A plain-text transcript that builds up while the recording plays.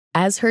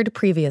As heard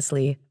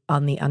previously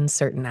on The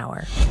Uncertain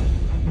Hour.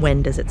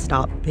 When does it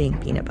stop being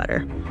peanut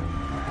butter?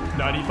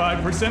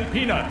 95%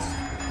 peanuts.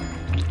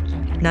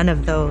 None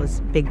of those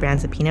big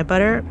brands of peanut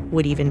butter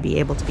would even be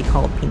able to be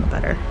called peanut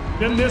butter.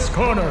 In this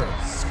corner,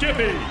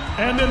 Skippy.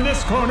 And in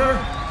this corner,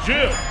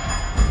 Jif.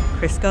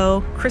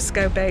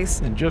 Crisco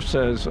base. And Jif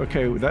says,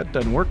 okay, that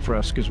doesn't work for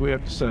us because we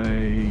have to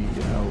say,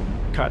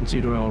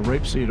 cottonseed oil,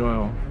 rapeseed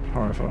oil.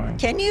 Horrifying.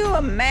 Can you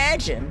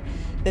imagine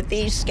that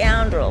these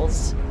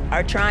scoundrels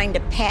are trying to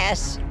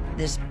pass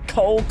this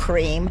cold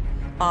cream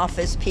off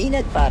as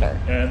peanut butter?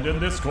 And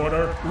in this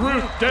corner,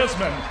 Ruth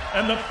Desmond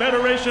and the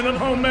Federation of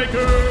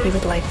Homemakers. We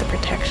would like the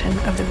protection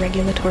of the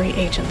regulatory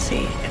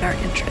agency in our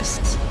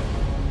interests.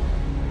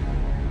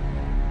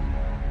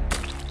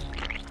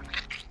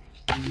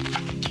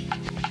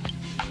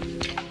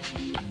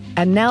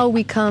 And now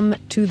we come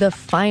to the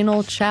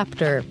final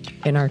chapter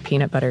in our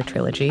peanut butter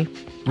trilogy.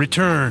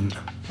 Return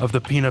of the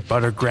Peanut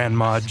Butter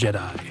Grandma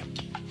Jedi.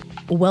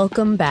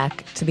 Welcome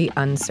back to The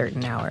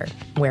Uncertain Hour,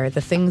 where the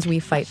things we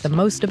fight the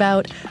most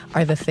about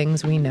are the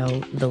things we know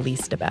the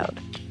least about.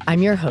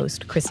 I'm your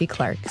host, Chrissy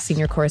Clark,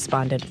 senior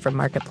correspondent for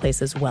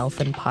Marketplace's Wealth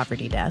and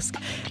Poverty Desk.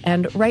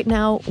 And right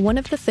now, one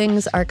of the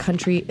things our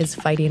country is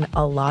fighting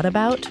a lot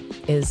about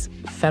is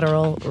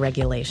federal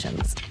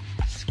regulations.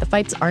 The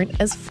fights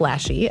aren't as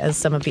flashy as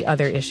some of the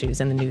other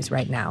issues in the news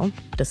right now,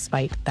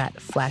 despite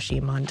that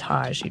flashy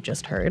montage you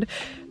just heard.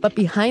 But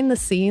behind the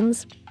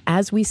scenes,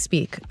 as we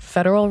speak,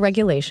 federal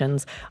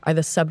regulations are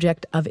the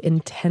subject of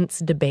intense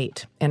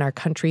debate in our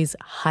country's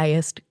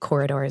highest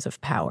corridors of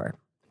power.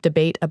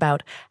 Debate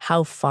about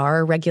how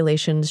far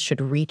regulations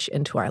should reach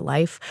into our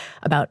life,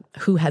 about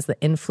who has the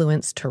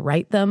influence to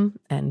write them,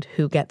 and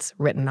who gets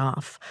written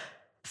off.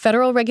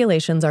 Federal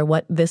regulations are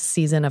what this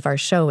season of our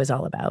show is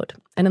all about.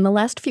 And in the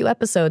last few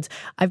episodes,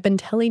 I've been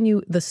telling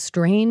you the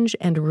strange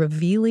and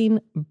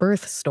revealing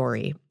birth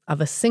story of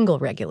a single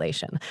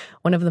regulation,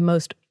 one of the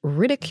most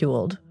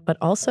ridiculed but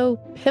also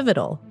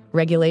pivotal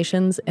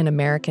regulations in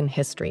American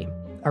history,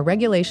 a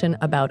regulation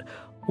about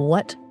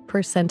what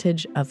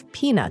percentage of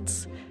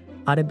peanuts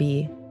ought to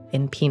be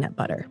in peanut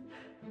butter.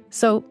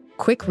 So,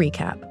 quick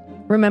recap.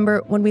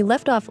 Remember, when we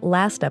left off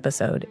last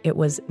episode, it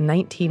was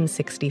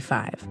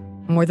 1965.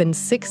 More than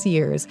 6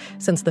 years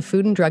since the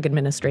Food and Drug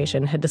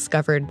Administration had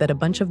discovered that a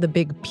bunch of the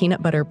big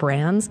peanut butter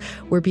brands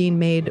were being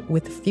made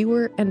with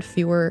fewer and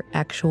fewer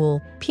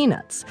actual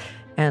peanuts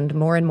and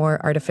more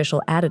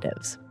artificial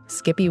additives.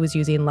 Skippy was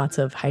using lots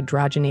of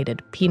hydrogenated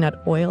peanut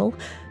oil.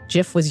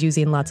 Jif was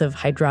using lots of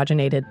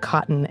hydrogenated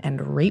cotton and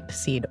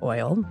rapeseed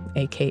oil,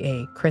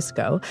 aka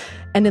Crisco.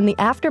 And in the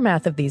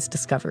aftermath of these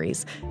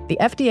discoveries, the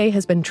FDA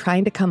has been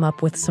trying to come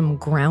up with some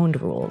ground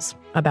rules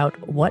about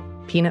what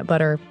peanut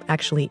butter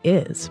actually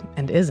is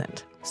and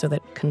isn't, so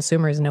that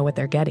consumers know what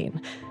they're getting.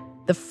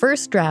 The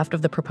first draft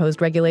of the proposed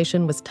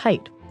regulation was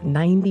tight,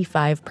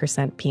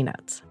 95%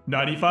 peanuts.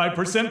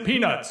 95%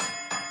 peanuts.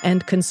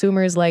 And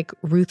consumers like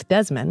Ruth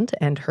Desmond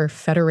and her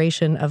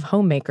Federation of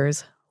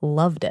Homemakers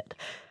loved it.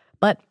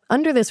 But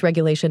under this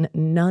regulation,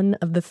 none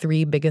of the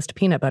three biggest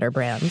peanut butter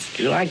brands...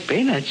 You like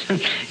peanuts.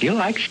 You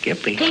like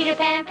Skippy. Peter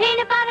Pan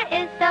peanut butter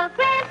is so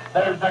great.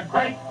 There's a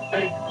great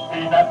big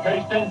peanut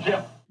paste in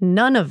Jif.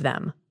 None of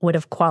them would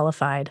have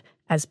qualified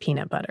as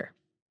peanut butter.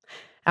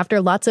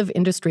 After lots of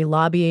industry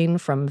lobbying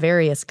from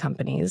various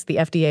companies, the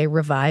FDA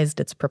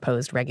revised its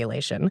proposed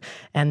regulation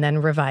and then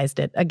revised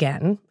it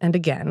again and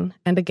again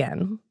and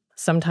again,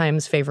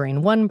 sometimes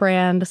favoring one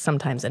brand,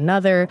 sometimes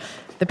another.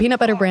 The peanut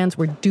butter brands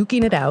were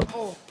duking it out,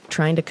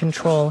 trying to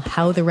control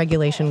how the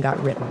regulation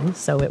got written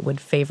so it would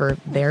favor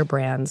their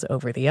brands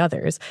over the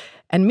others.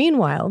 And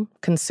meanwhile,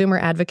 consumer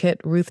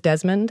advocate Ruth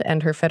Desmond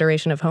and her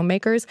Federation of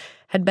Homemakers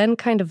had been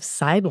kind of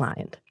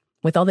sidelined.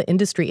 With all the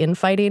industry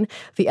infighting,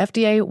 the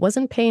FDA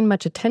wasn't paying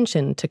much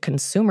attention to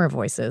consumer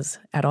voices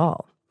at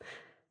all.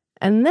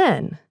 And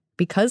then,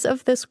 because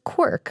of this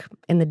quirk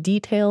in the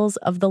details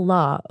of the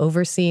law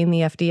overseeing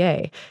the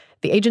FDA,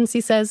 the agency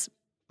says,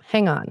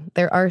 hang on,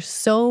 there are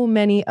so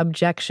many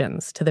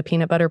objections to the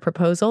peanut butter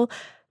proposal,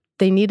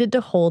 they needed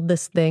to hold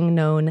this thing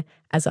known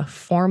as a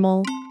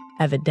formal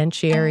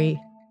evidentiary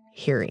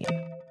hearing.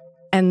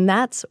 And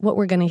that's what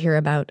we're going to hear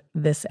about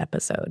this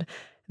episode.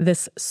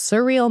 This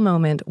surreal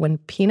moment when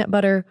peanut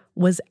butter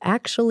was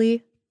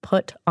actually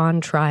put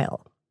on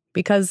trial.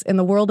 Because in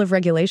the world of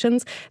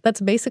regulations, that's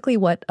basically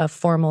what a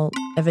formal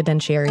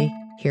evidentiary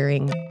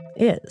hearing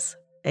is.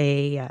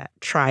 A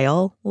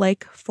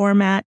trial-like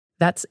format.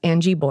 That's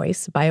Angie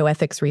Boyce,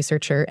 bioethics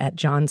researcher at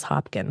Johns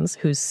Hopkins,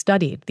 who's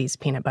studied these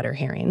peanut butter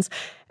hearings.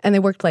 And they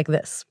worked like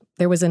this.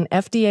 There was an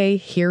FDA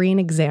hearing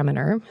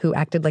examiner who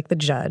acted like the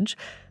judge.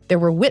 There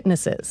were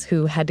witnesses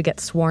who had to get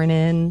sworn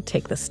in,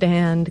 take the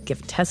stand,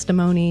 give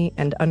testimony,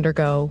 and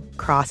undergo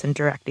cross and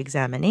direct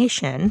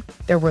examination.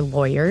 There were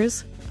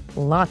lawyers,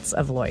 lots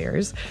of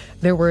lawyers.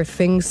 There were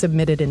things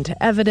submitted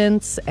into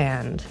evidence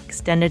and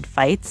extended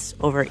fights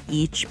over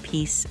each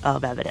piece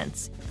of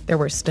evidence. There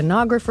were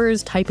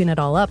stenographers typing it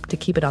all up to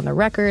keep it on the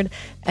record.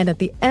 And at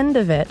the end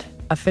of it,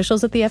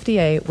 officials at the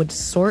FDA would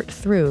sort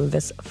through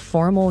this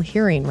formal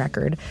hearing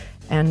record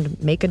and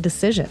make a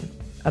decision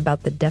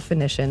about the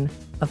definition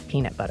of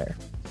peanut butter.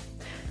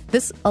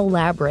 This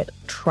elaborate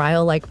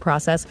trial-like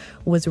process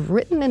was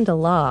written into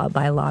law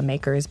by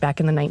lawmakers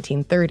back in the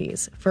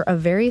 1930s for a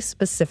very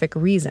specific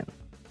reason,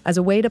 as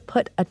a way to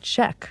put a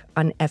check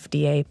on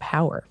FDA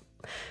power.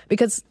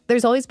 Because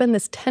there's always been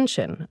this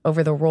tension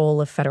over the role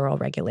of federal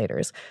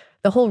regulators.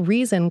 The whole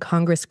reason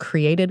Congress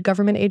created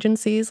government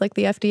agencies like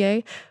the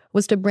FDA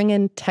was to bring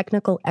in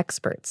technical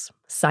experts,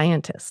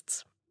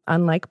 scientists.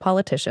 Unlike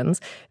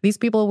politicians, these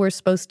people were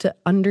supposed to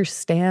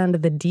understand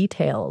the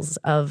details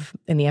of,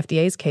 in the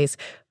FDA's case,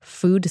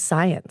 food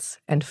science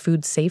and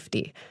food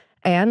safety.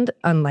 And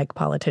unlike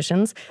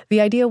politicians,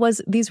 the idea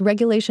was these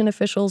regulation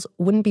officials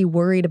wouldn't be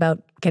worried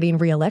about getting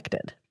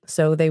reelected,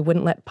 so they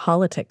wouldn't let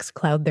politics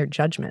cloud their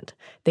judgment.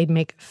 They'd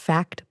make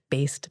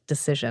fact-based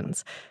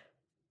decisions.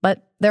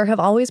 But there have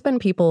always been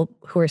people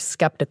who are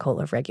skeptical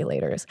of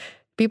regulators,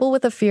 people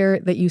with a fear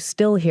that you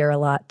still hear a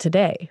lot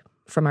today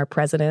from our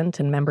president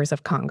and members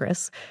of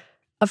Congress,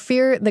 a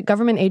fear that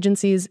government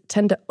agencies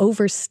tend to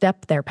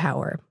overstep their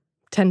power,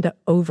 tend to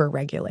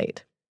overregulate.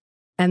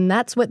 And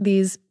that's what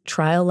these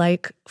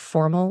trial-like,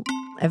 formal,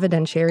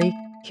 evidentiary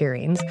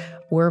hearings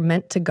were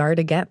meant to guard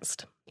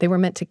against. They were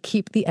meant to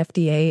keep the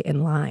FDA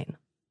in line.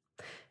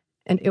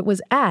 And it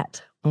was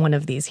at one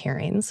of these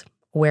hearings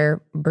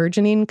where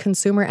burgeoning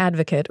consumer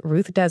advocate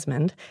Ruth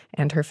Desmond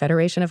and her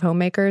Federation of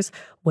Homemakers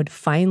would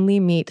finally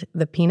meet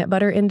the peanut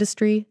butter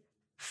industry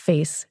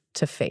face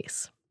to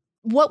face.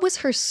 What was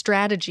her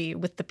strategy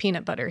with the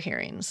peanut butter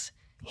hearings?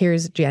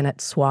 Here's Janet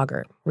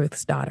Swager,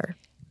 Ruth's daughter.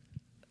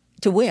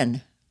 To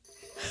win.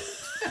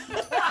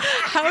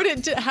 How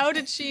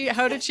did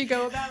she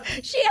go about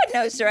it? She had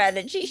no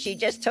strategy. She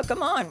just took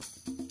them on.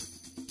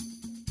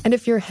 And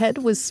if your head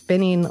was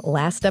spinning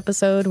last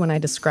episode when I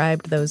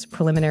described those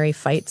preliminary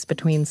fights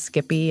between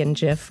Skippy and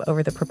Jif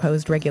over the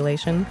proposed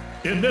regulation,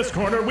 In this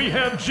corner, we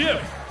have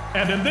Jif.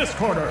 And in this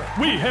corner,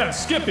 we have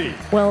Skippy.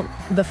 well,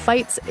 the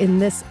fights in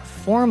this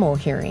formal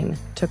hearing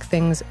took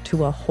things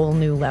to a whole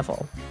new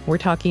level. We're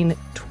talking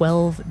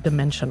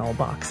 12-dimensional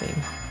boxing.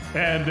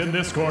 And in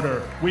this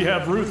corner, we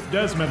have Ruth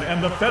Desmond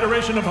and the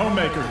Federation of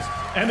Homemakers.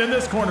 And in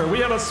this corner, we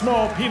have a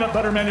small peanut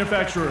butter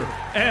manufacturer.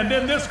 And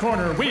in this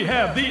corner, we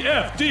have the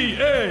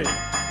FDA.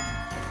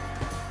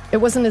 It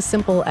wasn't as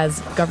simple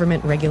as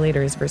government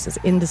regulators versus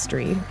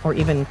industry, or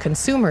even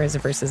consumers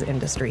versus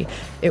industry.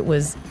 It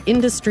was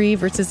industry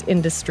versus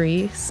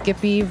industry,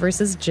 Skippy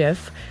versus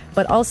Jif,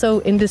 but also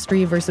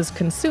industry versus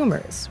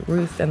consumers,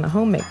 Ruth and the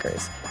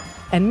homemakers.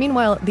 And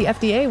meanwhile, the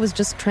FDA was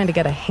just trying to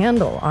get a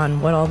handle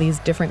on what all these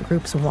different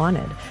groups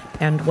wanted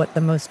and what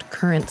the most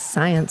current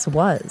science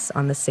was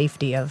on the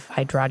safety of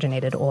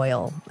hydrogenated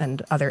oil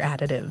and other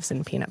additives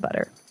in peanut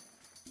butter.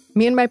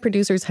 Me and my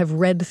producers have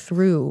read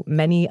through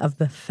many of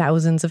the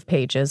thousands of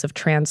pages of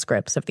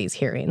transcripts of these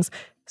hearings,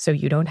 so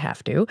you don't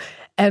have to.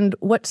 And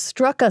what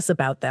struck us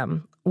about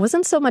them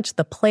wasn't so much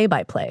the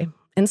play-by-play.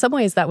 In some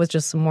ways, that was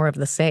just more of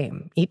the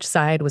same. Each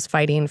side was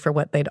fighting for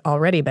what they'd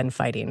already been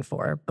fighting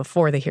for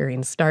before the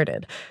hearings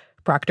started.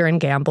 Procter &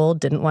 Gamble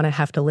didn't want to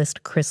have to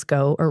list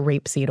Crisco or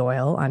rapeseed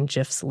oil on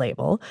Jif's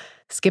label.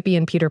 Skippy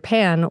and Peter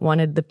Pan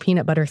wanted the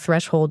peanut butter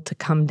threshold to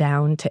come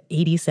down to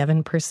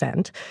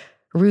 87%.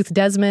 Ruth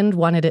Desmond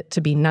wanted it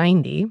to be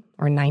 90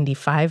 or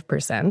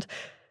 95%.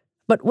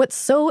 But what's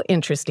so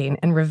interesting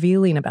and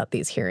revealing about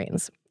these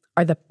hearings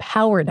are the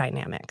power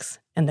dynamics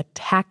and the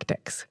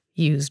tactics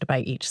used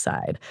by each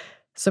side.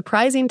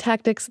 Surprising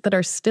tactics that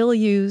are still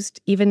used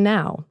even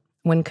now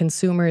when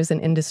consumers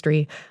and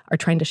industry are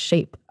trying to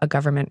shape a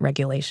government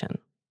regulation.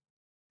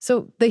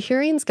 So the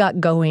hearings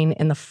got going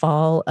in the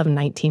fall of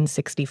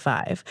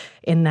 1965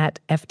 in that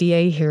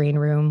FDA hearing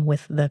room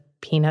with the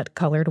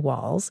peanut-colored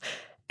walls.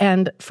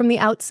 And from the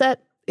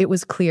outset, it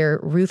was clear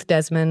Ruth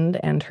Desmond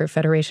and her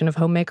Federation of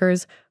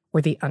Homemakers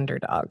were the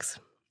underdogs.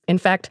 In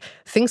fact,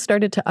 things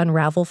started to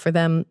unravel for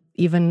them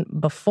even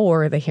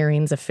before the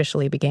hearings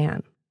officially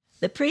began.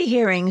 The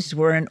pre-hearings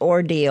were an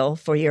ordeal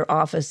for your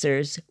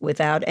officers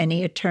without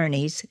any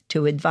attorneys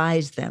to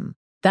advise them.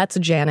 That's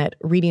Janet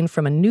reading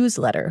from a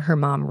newsletter her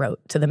mom wrote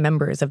to the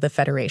members of the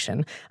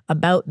Federation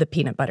about the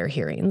peanut butter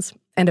hearings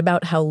and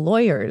about how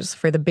lawyers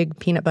for the big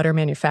peanut butter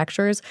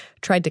manufacturers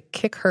tried to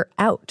kick her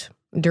out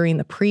during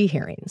the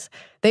pre-hearings.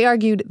 They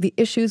argued the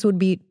issues would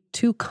be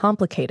too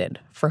complicated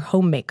for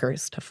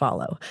homemakers to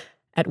follow,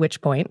 at which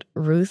point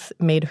Ruth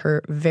made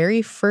her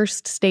very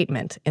first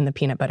statement in the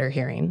peanut butter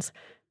hearings.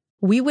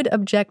 "We would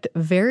object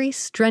very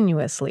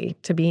strenuously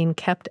to being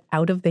kept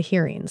out of the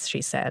hearings,"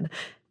 she said.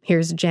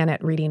 Here's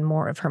Janet reading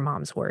more of her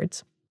mom's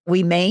words.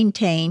 We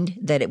maintained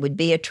that it would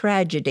be a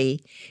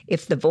tragedy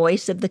if the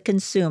voice of the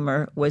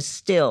consumer was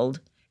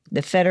stilled.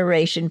 The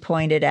Federation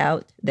pointed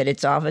out that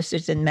its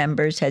officers and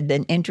members had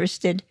been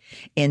interested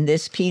in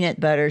this peanut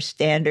butter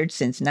standard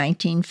since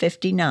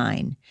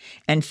 1959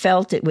 and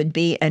felt it would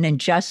be an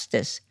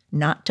injustice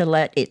not to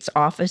let its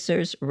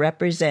officers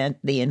represent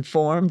the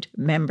informed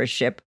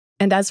membership.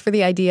 And as for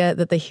the idea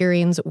that the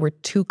hearings were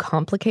too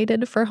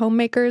complicated for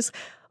homemakers,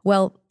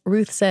 well,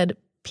 Ruth said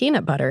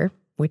peanut butter,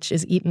 which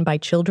is eaten by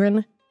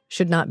children,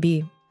 should not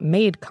be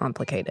made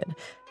complicated.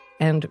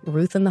 And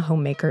Ruth and the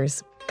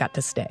homemakers got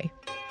to stay.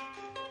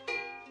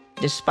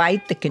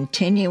 Despite the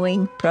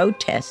continuing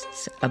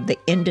protests of the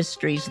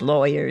industry's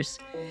lawyers,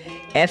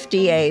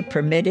 FDA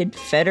permitted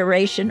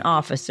Federation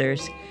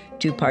officers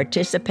to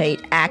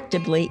participate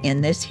actively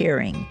in this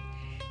hearing,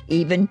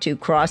 even to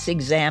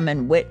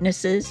cross-examine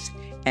witnesses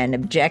and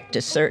object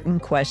to certain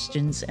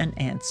questions and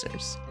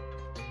answers.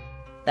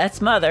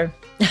 That's Mother.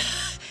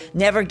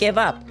 Never give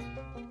up.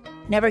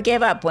 Never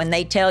give up. When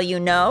they tell you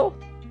no,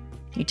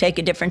 you take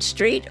a different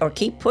street or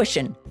keep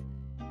pushing.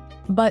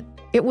 But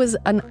it was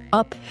an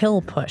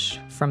uphill push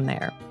from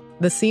there.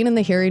 The scene in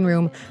the hearing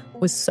room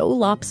was so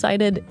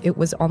lopsided, it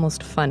was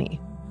almost funny.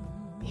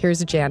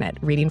 Here's Janet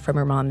reading from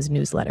her mom's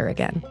newsletter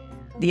again.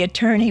 The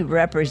attorney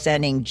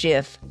representing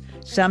Jif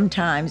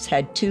sometimes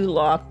had 2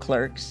 law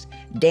clerks,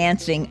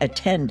 dancing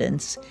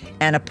attendants,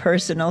 and a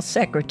personal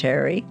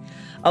secretary,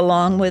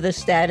 along with a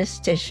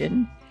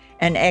statistician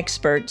and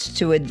experts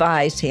to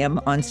advise him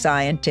on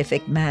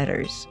scientific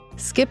matters.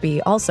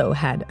 Skippy also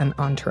had an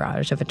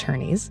entourage of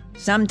attorneys.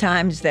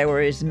 Sometimes there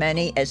were as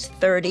many as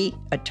 30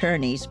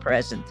 attorneys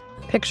present.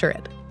 Picture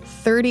it,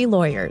 30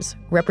 lawyers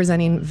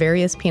representing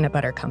various peanut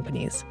butter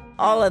companies.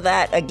 All of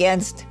that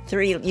against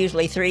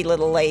usually three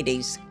little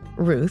ladies.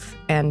 Ruth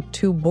and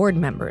 2 board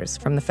members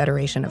from the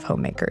Federation of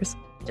Homemakers.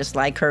 Just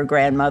like her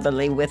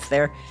grandmotherly with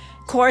their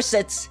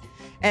corsets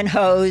and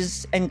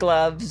hose and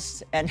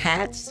gloves and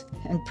hats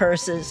and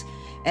purses.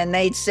 And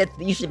they'd sit,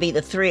 usually be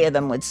the 3 of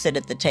them would sit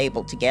at the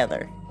table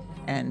together.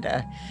 And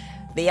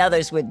the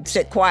others would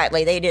sit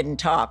quietly. They didn't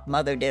talk.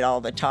 Mother did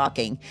all the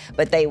talking.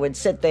 But they would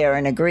sit there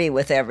and agree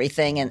with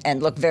everything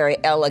and look very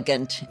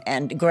elegant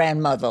and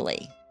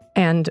grandmotherly.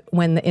 And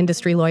when the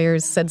industry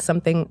lawyers said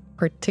something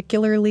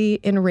particularly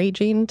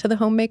enraging to the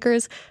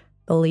homemakers,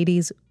 the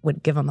ladies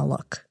would give them a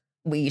look.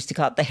 We used to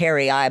call it the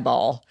hairy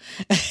eyeball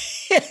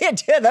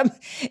to them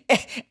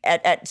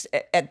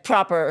at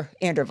proper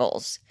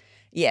intervals.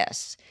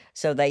 Yes.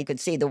 So they could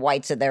see the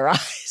whites of their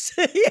eyes.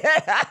 They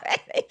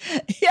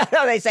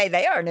say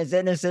they aren't as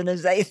innocent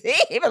as they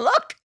seem.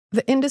 Look.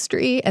 The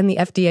industry and the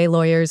FDA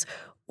lawyers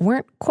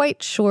weren't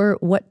quite sure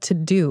what to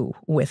do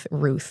with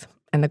Ruth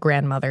and the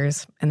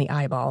grandmothers and the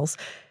eyeballs.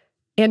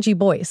 Angie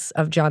Boyce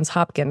of Johns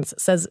Hopkins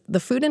says the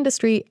food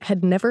industry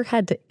had never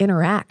had to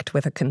interact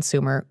with a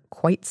consumer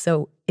quite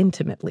so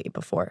intimately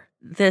before.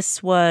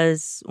 This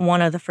was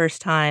one of the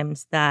first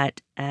times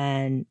that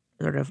an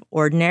sort of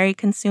ordinary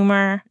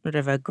consumer, sort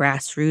of a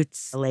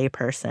grassroots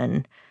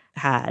layperson,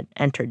 had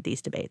entered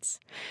these debates.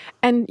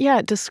 And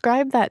yeah,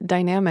 describe that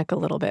dynamic a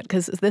little bit,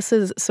 because this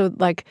is, so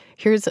like,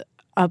 here's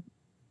a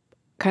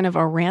kind of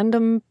a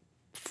random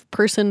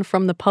person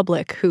from the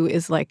public who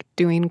is like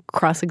doing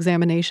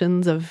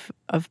cross-examinations of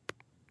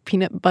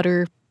peanut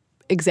butter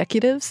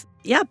executives.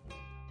 Yep.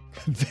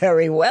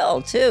 Very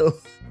well, too.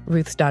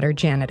 Ruth's daughter,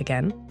 Janet,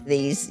 again.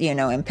 These,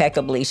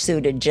 impeccably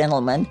suited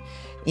gentlemen,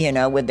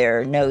 with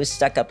their nose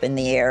stuck up in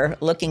the air,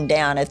 looking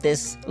down at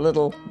this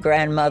little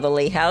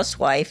grandmotherly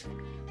housewife,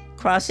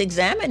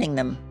 cross-examining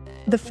them.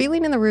 The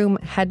feeling in the room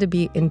had to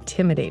be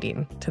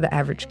intimidating to the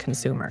average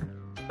consumer.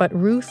 But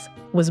Ruth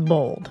was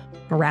bold,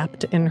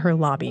 wrapped in her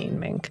lobbying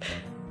mink.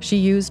 She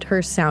used her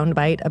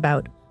soundbite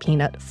about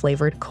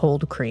peanut-flavored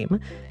cold cream.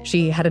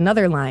 She had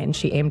another line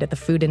she aimed at the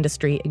food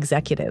industry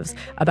executives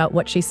about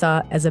what she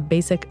saw as a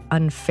basic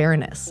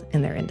unfairness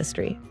in their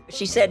industry.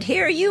 She said,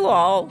 here you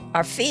all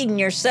are feeding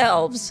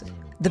yourselves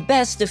the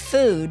best of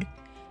food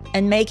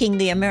and making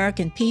the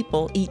American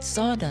people eat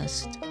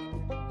sawdust.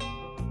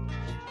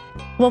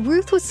 While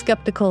Ruth was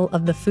skeptical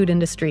of the food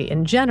industry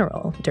in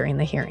general during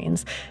the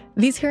hearings,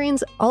 these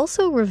hearings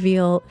also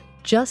reveal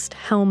just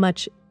how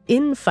much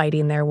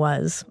infighting there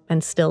was,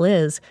 and still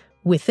is,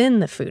 within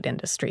the food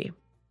industry.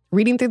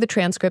 Reading through the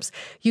transcripts,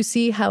 you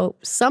see how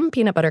some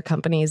peanut butter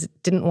companies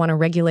didn't want to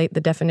regulate the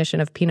definition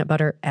of peanut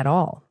butter at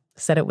all,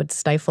 said it would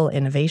stifle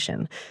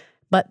innovation.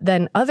 But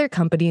then other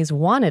companies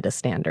wanted a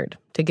standard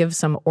to give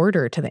some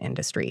order to the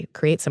industry,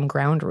 create some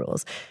ground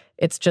rules.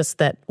 It's just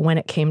that when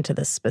it came to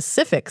the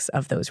specifics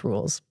of those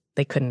rules,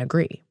 they couldn't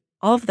agree.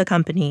 All of the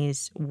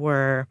companies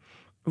were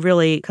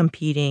really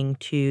competing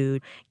to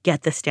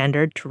get the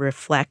standard to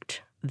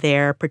reflect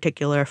their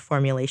particular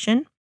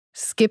formulation.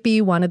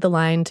 Skippy wanted the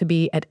line to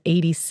be at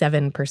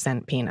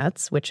 87%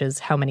 peanuts, which is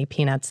how many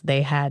peanuts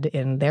they had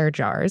in their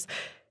jars.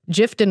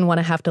 Jif didn't want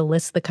to have to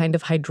list the kind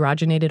of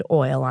hydrogenated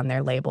oil on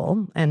their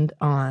label, and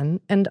on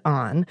and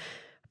on.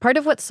 Part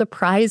of what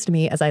surprised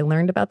me as I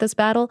learned about this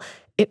battle,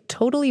 it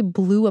totally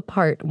blew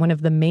apart one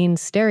of the main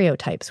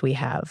stereotypes we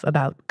have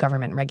about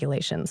government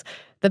regulations,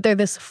 that they're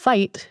this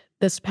fight,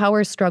 this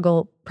power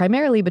struggle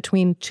primarily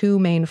between 2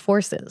 main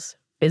forces,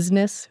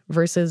 business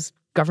versus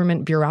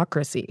government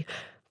bureaucracy.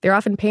 They're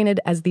often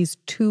painted as these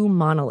 2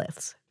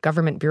 monoliths.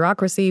 Government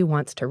bureaucracy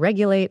wants to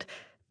regulate.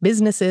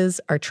 Businesses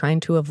are trying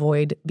to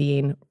avoid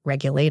being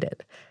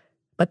regulated.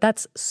 But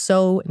that's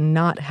so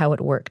not how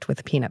it worked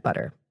with peanut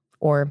butter,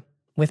 or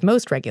with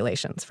most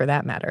regulations, for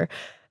that matter.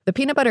 The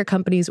peanut butter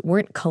companies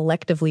weren't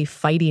collectively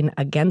fighting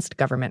against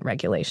government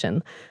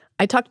regulation.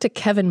 I talked to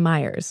Kevin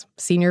Myers,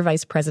 Senior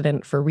Vice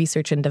President for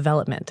Research and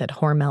Development at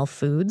Hormel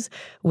Foods,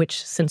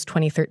 which since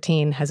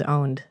 2013 has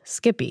owned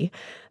Skippy.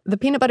 The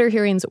peanut butter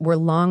hearings were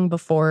long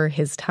before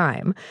his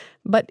time,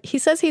 but he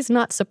says he's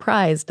not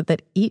surprised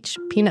that each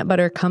peanut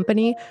butter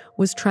company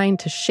was trying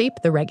to shape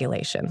the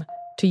regulation,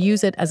 to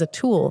use it as a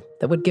tool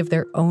that would give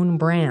their own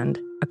brand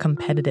a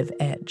competitive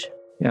edge.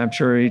 Yeah, I'm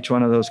sure each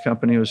one of those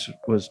companies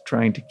was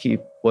trying to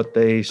keep what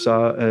they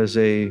saw as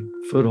a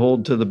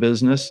foothold to the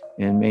business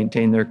and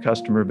maintain their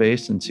customer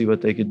base and see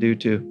what they could do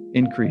to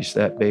increase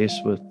that base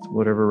with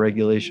whatever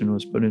regulation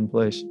was put in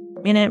place.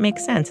 I mean, it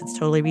makes sense. It's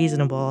totally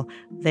reasonable.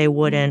 They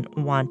wouldn't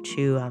want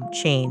to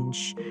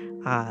change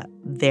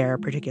their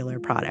particular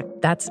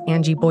product. That's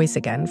Angie Boyce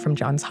again from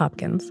Johns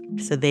Hopkins.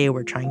 So they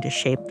were trying to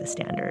shape the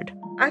standard.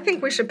 I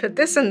think we should put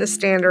this in the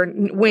standard,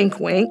 wink,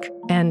 wink.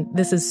 And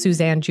this is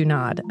Suzanne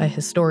Junod, a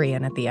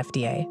historian at the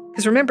FDA.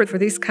 Because remember, for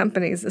these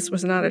companies, this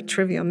was not a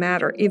trivial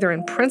matter, either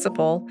in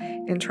principle,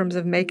 in terms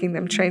of making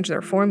them change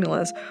their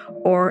formulas,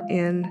 or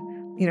in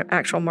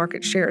actual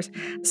market shares.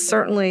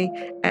 Certainly,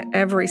 at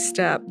every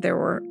step, there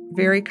were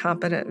very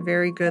competent,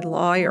 very good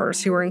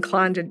lawyers who were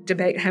inclined to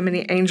debate how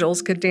many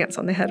angels could dance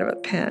on the head of a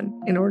pin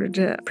in order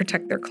to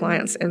protect their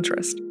client's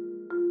interest.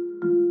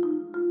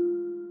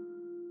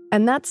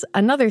 And that's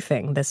another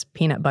thing this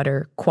peanut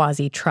butter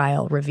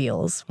quasi-trial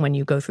reveals when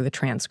you go through the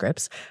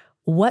transcripts.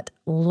 What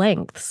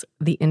lengths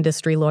the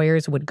industry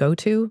lawyers would go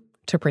to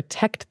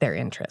protect their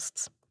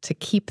interests, to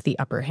keep the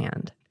upper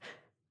hand.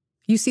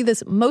 You see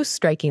this most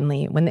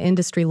strikingly when the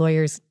industry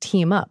lawyers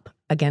team up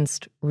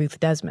against Ruth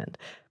Desmond.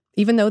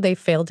 Even though they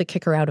failed to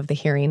kick her out of the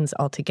hearings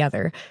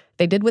altogether,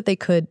 they did what they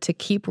could to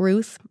keep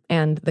Ruth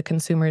and the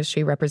consumers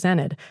she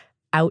represented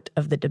out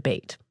of the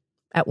debate.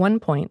 At one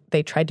point,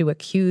 they tried to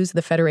accuse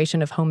the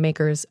Federation of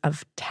Homemakers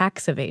of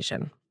tax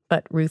evasion,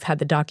 but Ruth had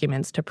the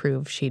documents to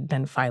prove she'd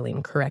been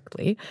filing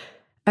correctly.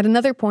 At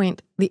another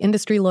point, the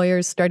industry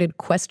lawyers started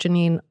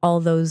questioning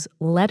all those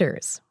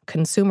letters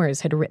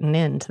consumers had written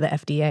in to the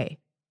FDA.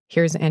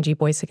 Here's Angie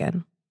Boyce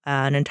again.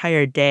 An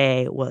entire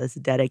day was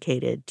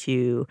dedicated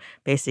to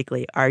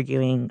basically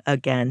arguing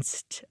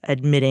against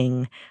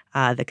admitting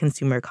the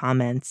consumer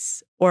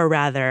comments, or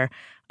rather,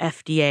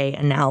 FDA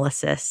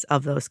analysis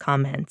of those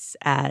comments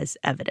as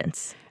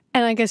evidence.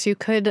 And I guess you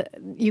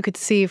could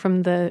see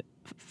from the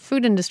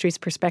food industry's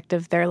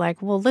perspective, they're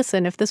like, well,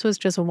 listen, if this was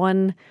just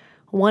one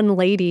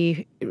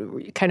lady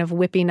kind of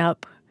whipping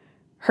up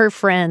her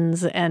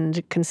friends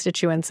and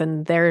constituents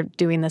and they're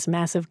doing this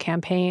massive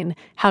campaign,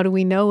 how do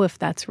we know if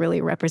that's really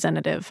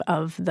representative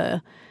of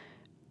the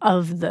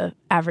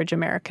average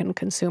American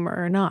consumer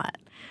or not?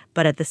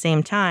 But at the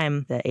same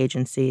time, the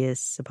agency is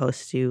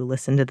supposed to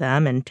listen to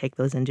them and take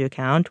those into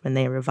account when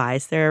they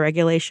revise their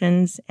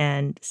regulations.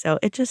 And so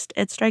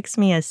it strikes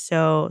me as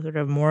so sort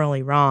of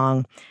morally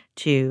wrong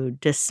to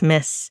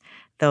dismiss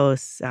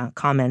those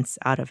comments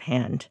out of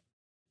hand.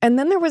 And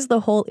then there was the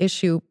whole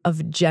issue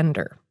of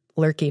gender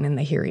lurking in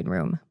the hearing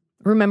room.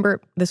 Remember,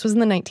 this was in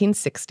the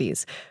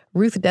 1960s.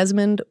 Ruth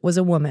Desmond was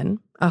a woman,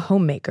 a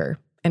homemaker,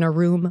 in a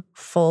room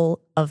full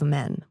of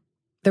men.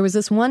 There was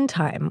this one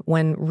time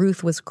when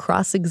Ruth was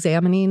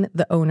cross-examining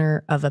the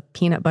owner of a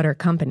peanut butter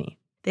company.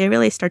 They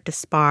really start to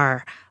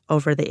spar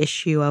over the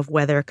issue of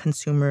whether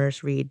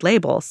consumers read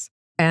labels.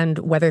 And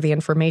whether the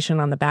information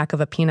on the back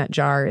of a peanut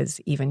jar is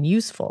even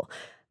useful.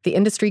 The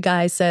industry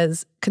guy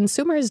says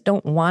consumers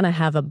don't want to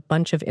have a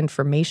bunch of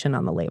information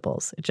on the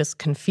labels. It just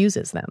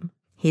confuses them.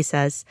 He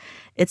says,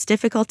 it's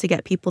difficult to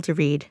get people to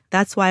read.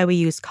 That's why we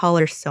use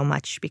colors so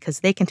much,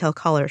 because they can tell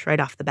colors right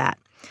off the bat.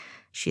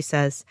 She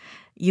says,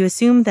 you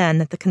assume then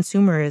that the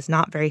consumer is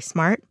not very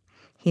smart?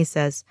 He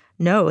says,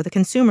 no, the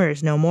consumer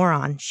is no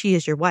moron. She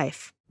is your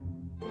wife.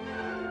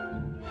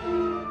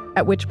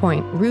 At which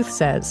point, Ruth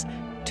says,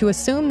 to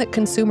assume that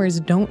consumers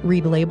don't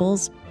read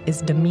labels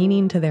is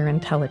demeaning to their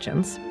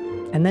intelligence.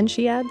 And then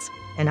she adds,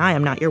 and I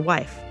am not your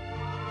wife.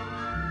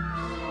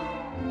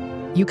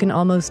 You can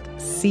almost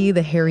see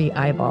the hairy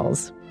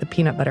eyeballs the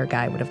peanut butter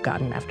guy would have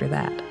gotten after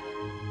that.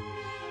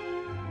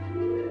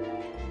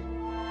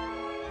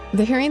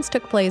 The hearings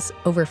took place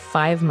over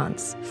 5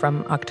 months,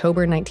 from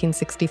October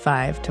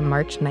 1965 to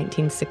March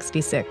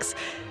 1966.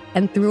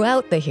 And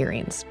throughout the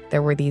hearings,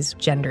 there were these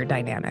gender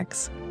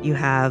dynamics. You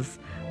have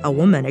a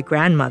woman, a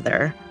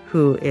grandmother,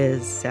 who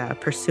is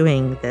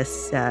pursuing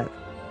this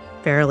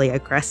fairly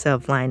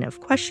aggressive line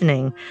of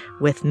questioning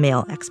with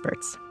male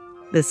experts.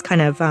 This kind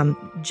of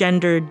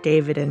gendered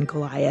David and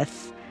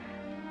Goliath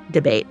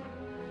debate.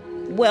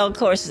 Well, of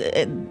course,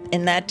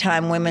 in that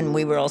time, women,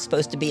 we were all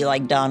supposed to be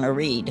like Donna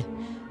Reed,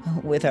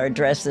 with our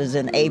dresses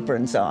and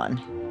aprons on.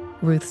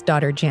 Ruth's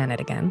daughter Janet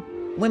again.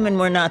 Women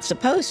were not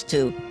supposed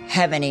to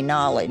have any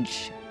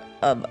knowledge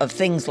of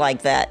things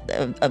like that,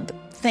 of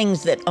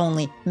things that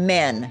only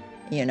men,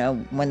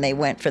 when they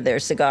went for their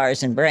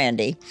cigars and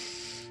brandy,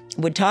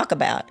 would talk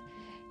about.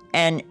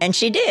 And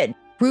she did.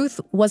 Ruth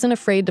wasn't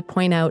afraid to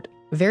point out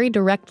very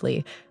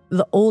directly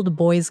the old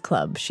boys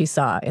club she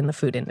saw in the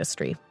food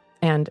industry.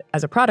 And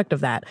as a product of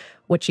that,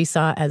 what she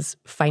saw as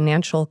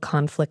financial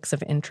conflicts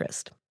of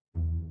interest.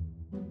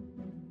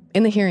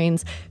 In the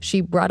hearings,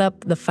 she brought up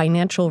the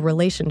financial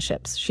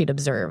relationships she'd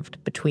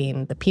observed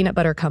between the peanut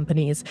butter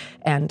companies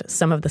and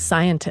some of the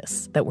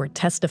scientists that were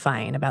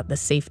testifying about the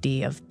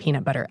safety of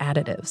peanut butter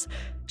additives.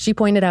 She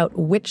pointed out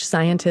which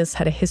scientists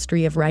had a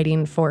history of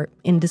writing for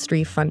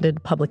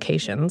industry-funded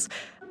publications.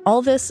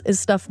 All this is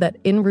stuff that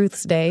in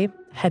Ruth's day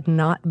had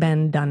not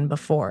been done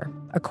before,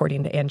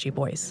 according to Angie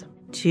Boyce.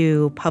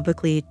 To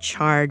publicly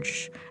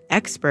charge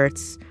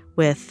experts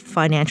with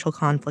financial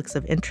conflicts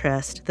of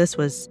interest, this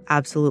was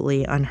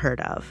absolutely unheard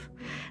of.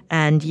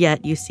 And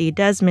yet you see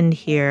Desmond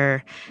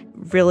here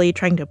really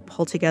trying to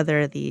pull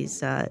together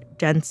these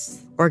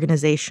dense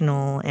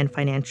organizational and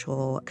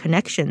financial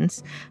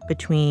connections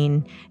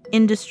between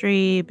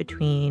industry,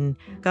 between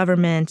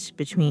government,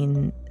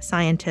 between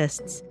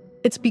scientists.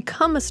 It's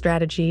become a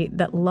strategy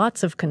that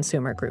lots of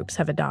consumer groups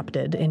have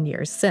adopted in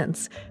years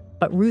since,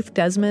 but Ruth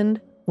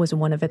Desmond was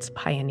one of its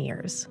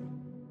pioneers.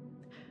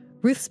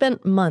 Ruth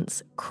spent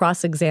months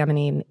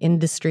cross-examining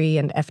industry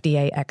and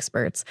FDA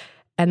experts,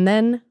 and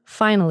then,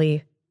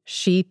 finally,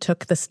 she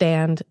took the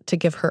stand to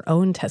give her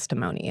own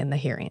testimony in the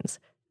hearings.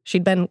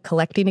 She'd been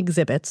collecting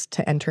exhibits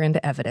to enter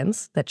into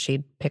evidence that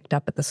she'd picked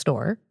up at the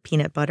store.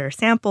 Peanut butter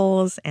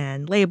samples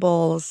and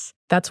labels.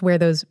 That's where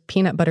those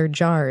peanut butter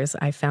jars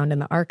I found in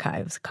the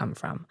archives come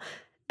from.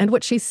 And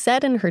what she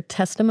said in her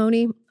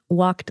testimony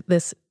walked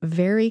this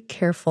very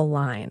careful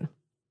line.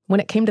 When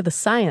it came to the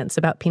science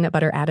about peanut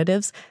butter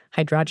additives,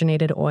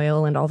 hydrogenated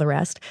oil, and all the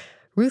rest,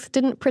 Ruth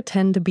didn't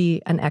pretend to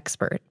be an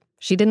expert.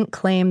 She didn't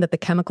claim that the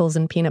chemicals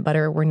in peanut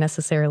butter were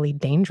necessarily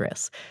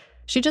dangerous.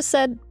 She just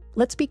said,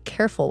 let's be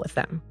careful with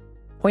them.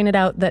 Pointed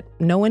out that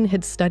no one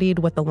had studied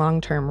what the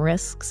long-term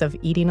risks of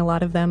eating a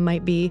lot of them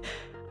might be.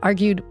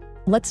 Argued,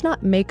 let's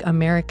not make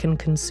American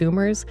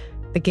consumers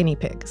the guinea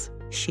pigs.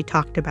 She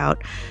talked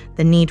about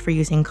the need for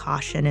using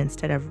caution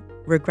instead of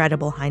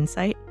regrettable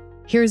hindsight.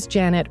 Here's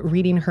Janet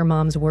reading her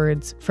mom's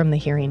words from the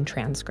hearing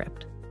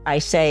transcript. I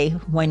say,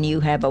 when you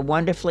have a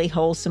wonderfully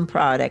wholesome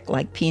product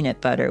like peanut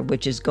butter,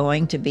 which is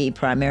going to be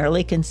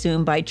primarily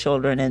consumed by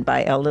children and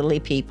by elderly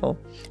people,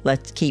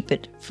 let's keep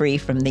it free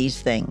from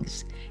these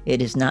things.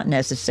 It is not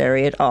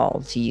necessary at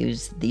all to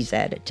use these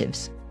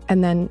additives.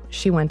 And then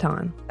she went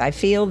on. I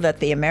feel that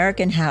the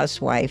American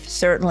housewife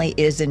certainly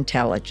is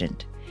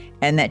intelligent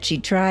and that she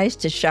tries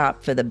to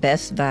shop for the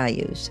best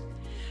values.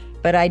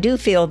 But I do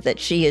feel that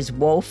she is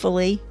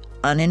woefully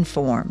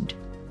uninformed.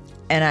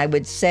 And I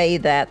would say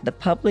that the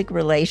public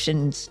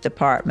relations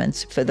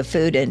departments for the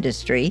food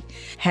industry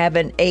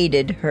haven't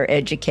aided her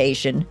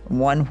education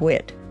one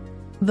whit.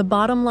 The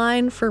bottom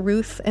line for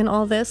Ruth in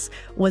all this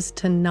was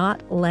to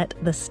not let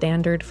the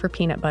standard for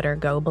peanut butter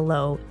go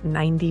below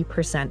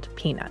 90%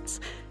 peanuts.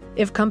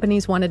 If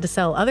companies wanted to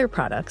sell other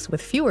products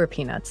with fewer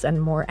peanuts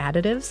and more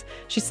additives,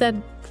 she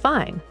said,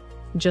 fine,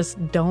 just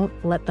don't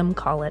let them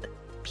call it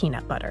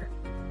peanut butter.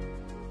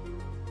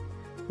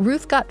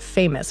 Ruth got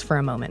famous for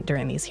a moment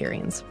during these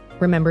hearings.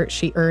 Remember,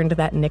 she earned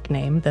that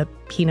nickname, the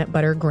peanut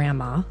butter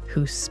grandma,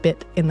 who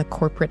spit in the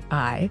corporate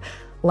eye.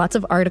 Lots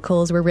of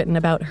articles were written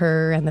about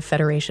her and the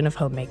Federation of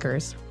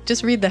Homemakers.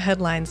 Just read the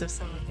headlines of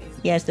some of these.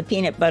 Yes, the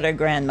peanut butter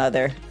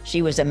grandmother.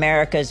 She was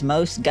America's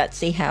most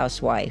gutsy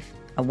housewife,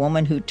 a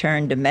woman who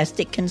turned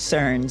domestic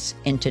concerns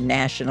into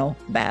national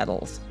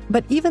battles.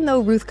 But even though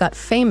Ruth got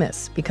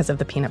famous because of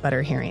the peanut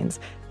butter hearings,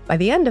 by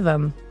the end of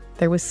them,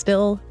 there was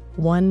still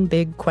one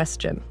big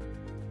question.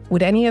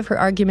 Would any of her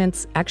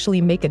arguments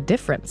actually make a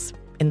difference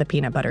in the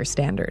peanut butter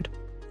standard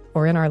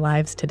or in our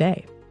lives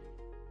today?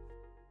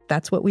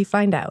 That's what we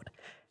find out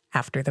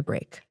after the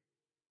break.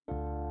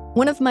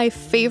 One of my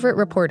favorite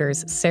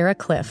reporters, Sarah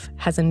Cliff,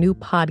 has a new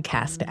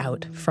podcast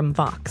out from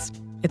Vox.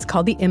 It's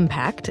called The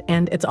Impact,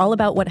 and it's all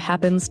about what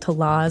happens to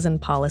laws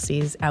and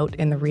policies out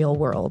in the real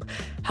world,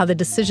 how the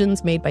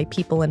decisions made by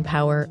people in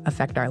power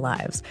affect our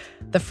lives.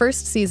 The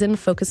first season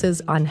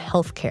focuses on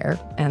healthcare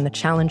and the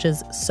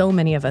challenges so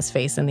many of us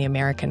face in the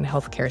American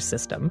healthcare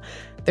system.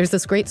 There's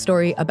this great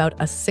story about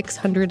a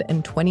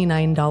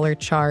 $629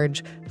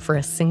 charge for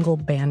a single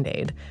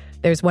Band-Aid.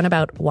 There's one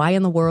about why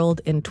in the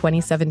world in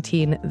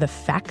 2017 the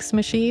fax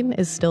machine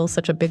is still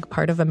such a big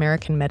part of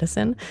American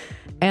medicine.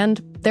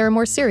 And there are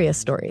more serious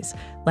stories,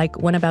 like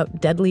one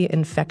about deadly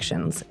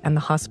infections and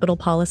the hospital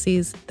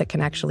policies that can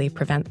actually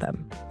prevent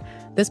them.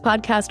 This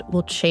podcast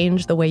will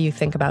change the way you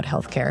think about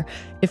healthcare.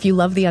 If you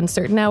love The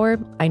Uncertain Hour,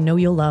 I know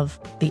you'll love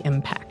The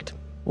Impact.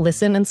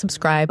 Listen and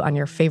subscribe on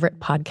your favorite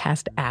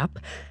podcast app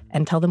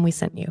and tell them we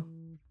sent you.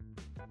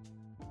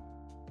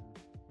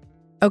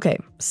 Okay,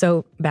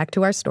 so back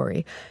to our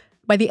story.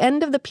 By the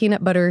end of the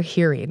peanut butter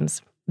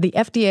hearings, the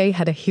FDA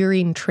had a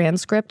hearing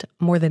transcript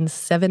more than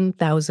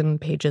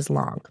 7,000 pages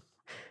long.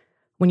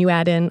 When you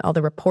add in all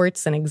the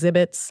reports and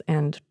exhibits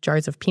and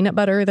jars of peanut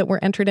butter that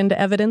were entered into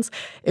evidence,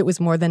 it was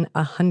more than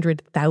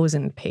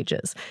 100,000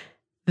 pages.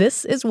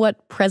 This is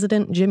what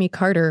President Jimmy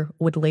Carter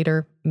would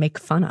later make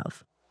fun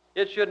of.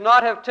 It should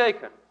not have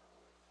taken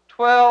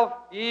 12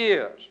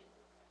 years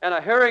and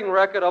a hearing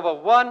record over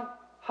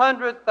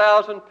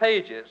 100,000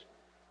 pages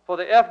for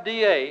the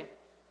FDA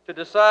to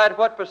decide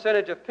what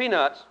percentage of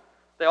peanuts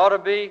there ought to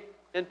be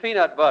in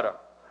peanut butter.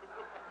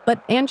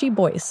 But Angie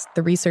Boyce,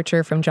 the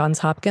researcher from Johns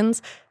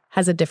Hopkins,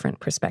 has a different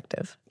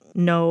perspective.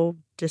 No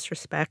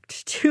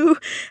disrespect to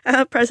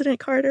President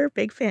Carter,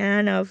 big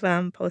fan of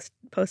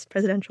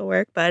post-presidential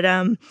work, but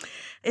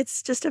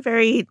it's just a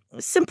very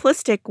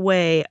simplistic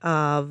way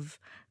of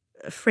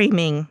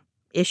framing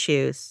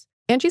issues.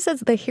 Angie says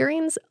the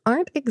hearings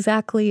aren't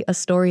exactly a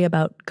story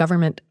about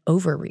government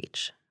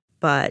overreach.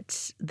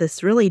 But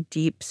this really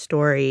deep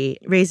story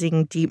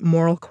raising deep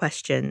moral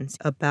questions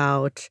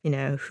about,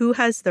 who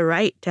has the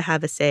right to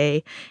have a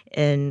say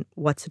in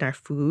what's in our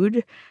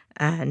food,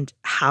 and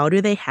how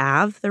do they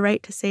have the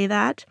right to say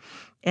that?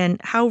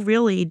 And how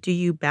really do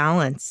you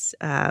balance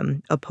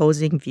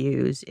opposing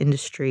views,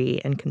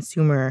 industry and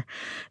consumer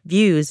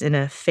views in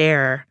a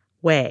fair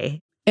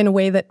way? In a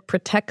way that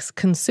protects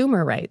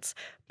consumer rights,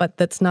 but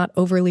that's not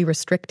overly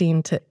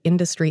restricting to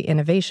industry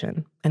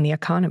innovation and the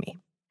economy.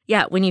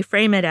 Yeah, when you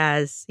frame it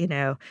as,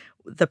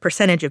 the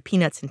percentage of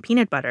peanuts in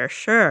peanut butter,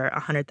 sure,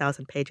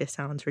 100,000 pages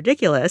sounds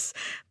ridiculous.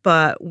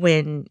 But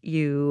when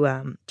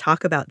you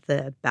talk about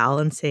the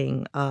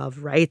balancing of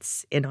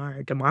rights in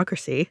our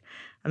democracy,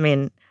 I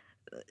mean,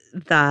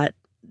 that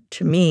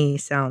to me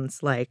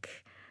sounds like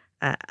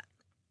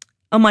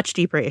a much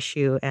deeper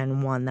issue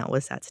and one that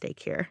was at stake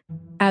here.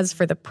 As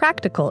for the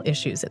practical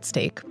issues at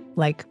stake,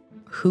 like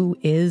who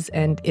is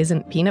and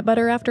isn't peanut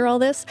butter after all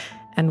this,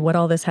 and what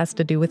all this has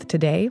to do with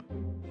today,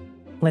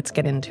 let's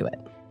get into it.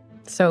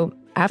 So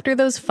after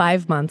those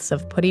 5 months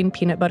of putting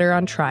peanut butter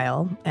on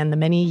trial and the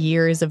many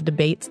years of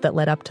debates that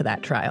led up to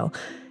that trial,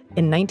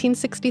 in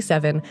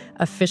 1967,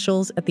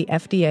 officials at the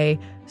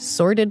FDA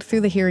sorted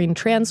through the hearing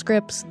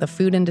transcripts, the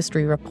food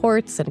industry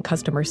reports and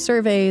customer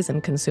surveys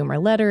and consumer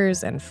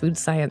letters and food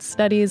science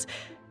studies,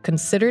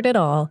 considered it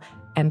all,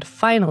 and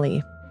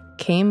finally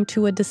came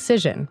to a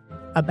decision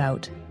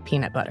about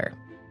peanut butter.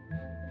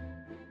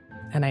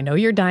 And I know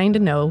you're dying to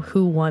know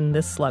who won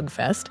this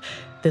slugfest,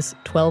 this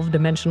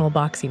 12-dimensional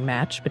boxing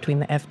match between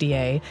the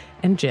FDA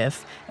and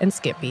Jif and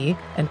Skippy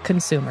and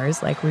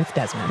consumers like Ruth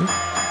Desmond.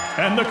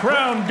 And the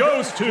crown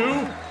goes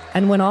to...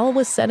 And when all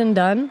was said and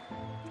done,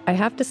 I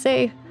have to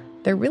say,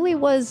 there really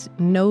was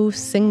no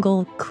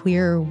single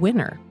clear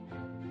winner,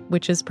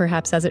 which is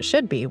perhaps as it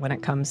should be when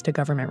it comes to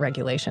government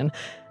regulation.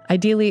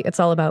 Ideally, it's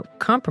all about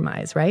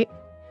compromise, right?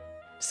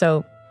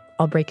 So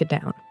I'll break it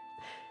down.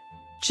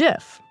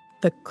 Jif,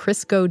 the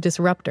Crisco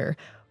disruptor,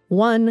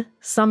 won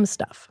some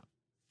stuff.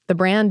 The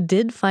brand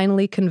did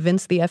finally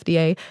convince the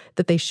FDA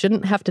that they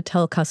shouldn't have to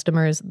tell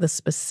customers the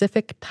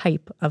specific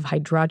type of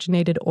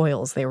hydrogenated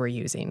oils they were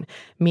using,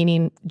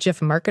 meaning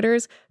Jif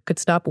marketers could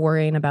stop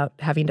worrying about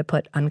having to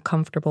put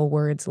uncomfortable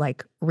words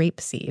like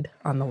rapeseed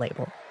on the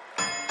label.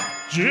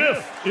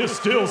 Jif is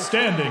still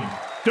standing.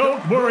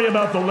 Don't worry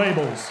about the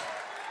labels.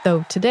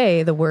 Though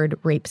today, the word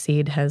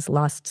rapeseed has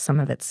lost some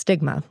of its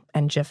stigma,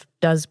 and Jif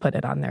does put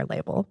it on their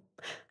label.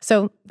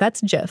 So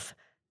that's Jif.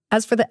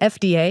 As for the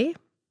FDA,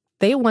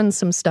 they won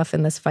some stuff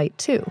in this fight,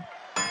 too.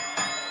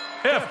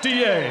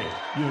 FDA,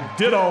 you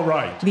did all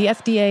right. The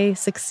FDA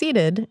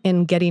succeeded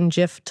in getting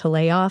Jif to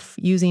lay off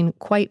using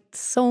quite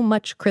so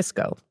much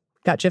Crisco.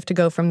 Got Jif to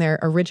go from their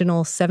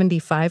original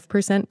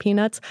 75%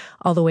 peanuts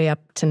all the way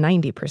up to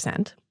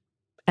 90%.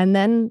 And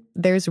then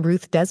there's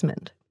Ruth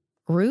Desmond.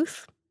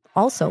 Ruth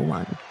also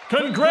won.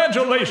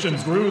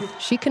 Congratulations, Ruth.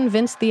 She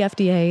convinced the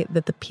FDA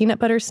that the peanut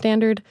butter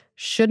standard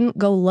shouldn't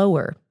go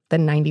lower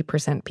than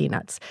 90%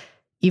 peanuts,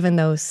 even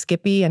though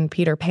Skippy and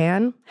Peter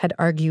Pan had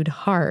argued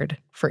hard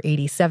for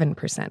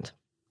 87%.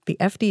 The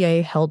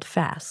FDA held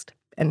fast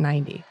at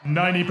 90.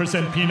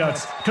 90%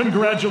 peanuts.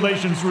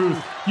 Congratulations,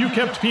 Ruth. You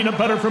kept peanut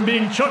butter from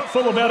being chock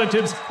full of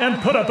additives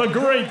and put up a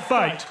great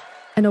fight.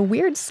 And a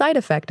weird side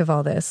effect of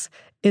all this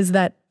is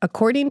that,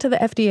 according to the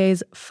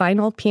FDA's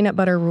final peanut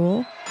butter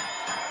rule,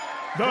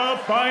 the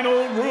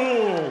final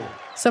rule,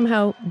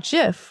 somehow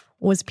Jif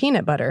was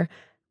peanut butter,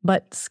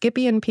 but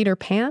Skippy and Peter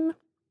Pan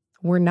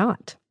were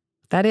not.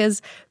 That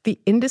is, the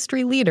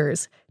industry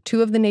leaders,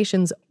 two of the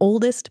nation's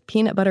oldest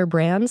peanut butter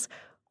brands,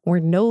 were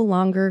no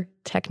longer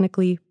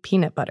technically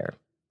peanut butter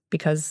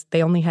because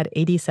they only had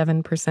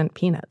 87%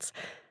 peanuts.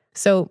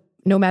 So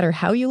no matter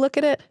how you look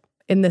at it,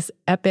 in this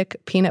epic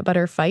peanut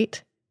butter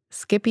fight,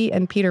 Skippy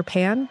and Peter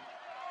Pan,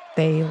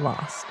 they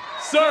lost.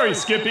 Sorry,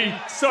 Skippy.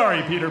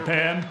 Sorry, Peter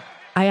Pan.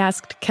 I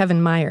asked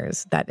Kevin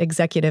Myers, that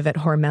executive at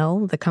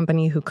Hormel, the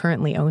company who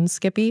currently owns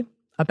Skippy,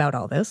 about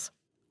all this.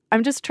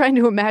 I'm just trying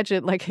to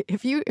imagine, like,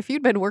 if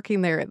you'd been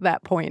working there at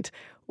that point,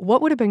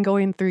 what would have been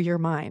going through your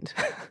mind?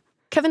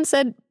 Kevin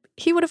said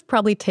he would have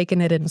probably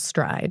taken it in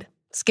stride.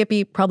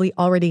 Skippy probably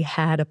already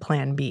had a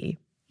plan B.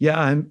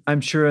 Yeah,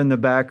 I'm sure in the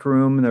back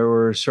room there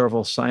were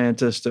several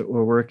scientists that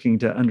were working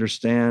to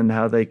understand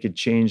how they could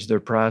change their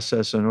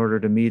process in order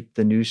to meet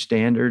the new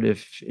standard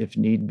if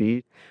need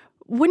be.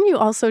 Wouldn't you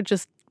also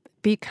just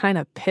be kind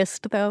of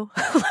pissed, though?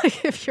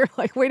 Like, if you're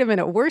like, wait a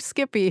minute, we're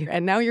Skippy,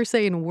 and now you're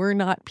saying we're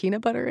not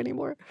peanut butter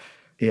anymore?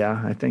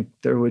 Yeah, I think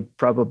there would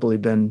probably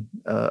been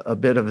a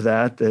bit of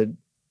that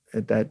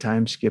at that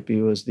time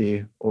Skippy was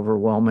the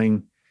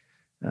overwhelming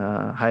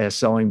highest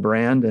selling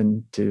brand,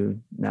 and to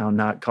now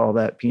not call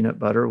that peanut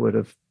butter would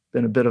have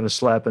been a bit of a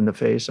slap in the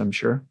face, I'm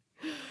sure.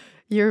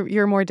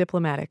 You're more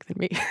diplomatic than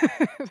me.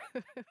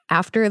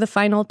 After the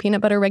final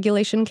peanut butter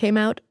regulation came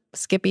out,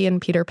 Skippy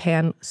and Peter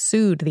Pan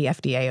sued the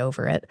FDA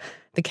over it.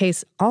 The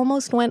case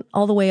almost went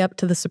all the way up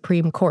to the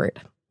Supreme Court,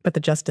 but the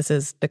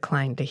justices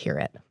declined to hear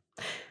it.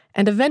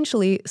 And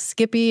eventually,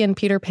 Skippy and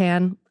Peter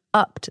Pan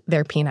upped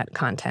their peanut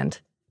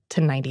content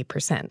to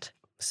 90%,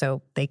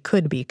 so they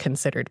could be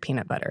considered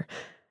peanut butter.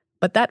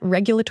 But that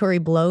regulatory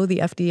blow the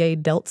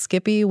FDA dealt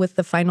Skippy with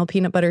the final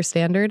peanut butter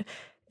standard,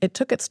 it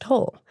took its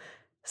toll.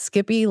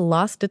 Skippy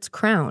lost its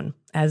crown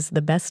as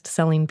the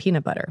best-selling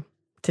peanut butter.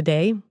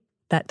 Today,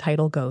 that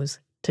title goes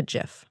to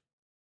Jif.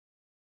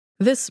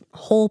 This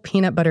whole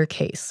peanut butter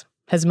case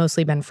has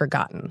mostly been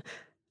forgotten,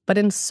 but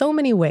in so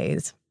many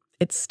ways,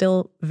 it's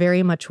still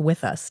very much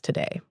with us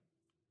today.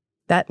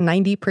 That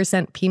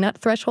 90% peanut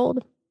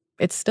threshold,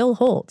 it still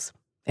holds.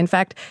 In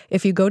fact,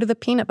 if you go to the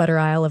peanut butter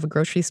aisle of a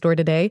grocery store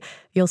today,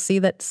 you'll see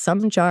that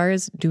some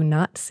jars do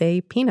not say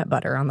peanut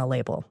butter on the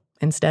label.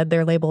 Instead,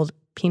 they're labeled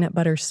peanut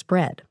butter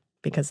spread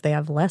because they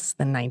have less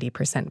than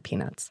 90%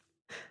 peanuts.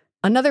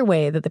 Another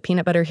way that the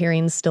peanut butter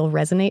hearings still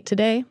resonate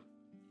today,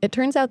 it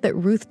turns out that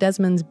Ruth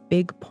Desmond's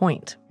big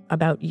point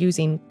about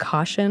using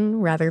caution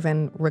rather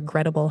than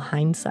regrettable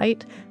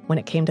hindsight when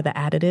it came to the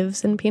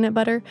additives in peanut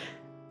butter,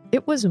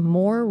 it was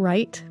more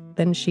right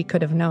than she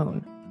could have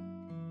known.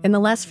 In the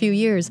last few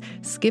years,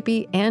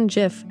 Skippy and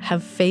Jif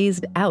have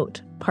phased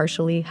out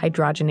partially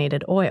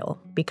hydrogenated oil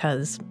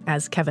because,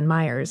 as Kevin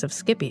Myers of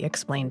Skippy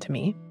explained to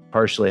me,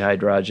 partially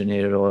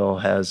hydrogenated oil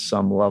has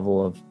some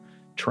level of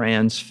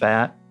trans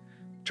fat.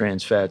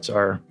 Trans fats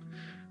are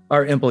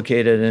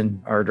implicated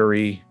in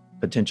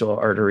potential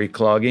artery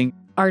clogging.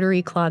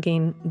 Artery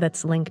clogging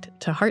that's linked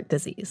to heart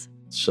disease.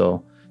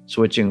 So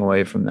switching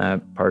away from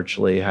that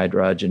partially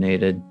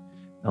hydrogenated,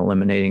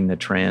 eliminating the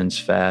trans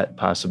fat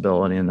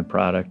possibility in the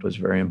product was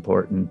very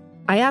important.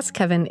 I asked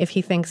Kevin if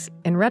he thinks,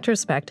 in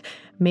retrospect,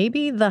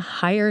 maybe the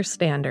higher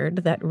standard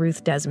that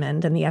Ruth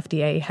Desmond and the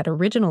FDA had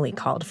originally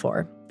called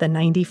for, the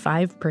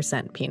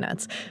 95%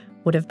 peanuts,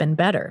 would have been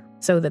better,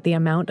 so that the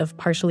amount of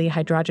partially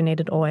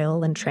hydrogenated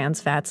oil and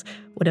trans fats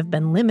would have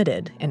been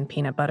limited in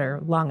peanut butter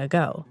long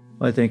ago.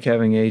 I think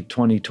having a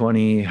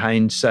 20/20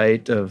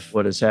 hindsight of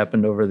what has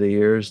happened over the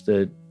years,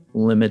 that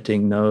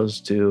limiting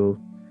those to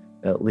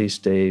at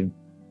least a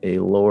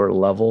lower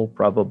level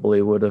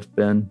probably would have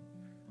been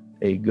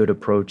a good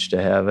approach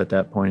to have at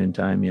that point in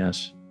time,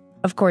 yes.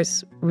 Of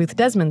course, Ruth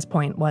Desmond's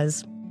point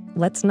was,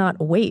 let's not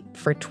wait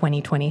for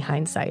 20/20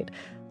 hindsight.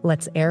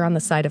 Let's err on the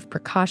side of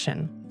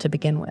precaution to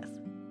begin with.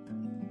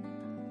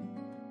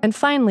 And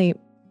finally,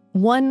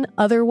 one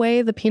other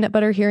way the peanut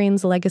butter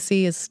hearings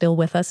legacy is still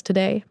with us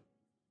today,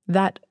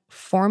 that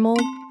formal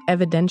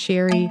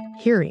evidentiary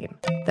hearing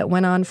that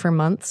went on for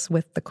months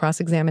with the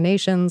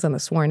cross-examinations and the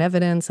sworn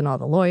evidence and all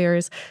the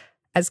lawyers.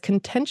 As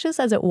contentious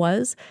as it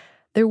was,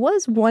 there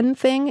was one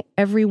thing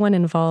everyone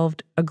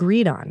involved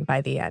agreed on by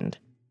the end.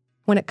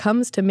 When it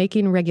comes to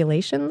making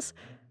regulations,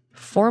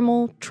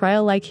 formal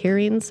trial-like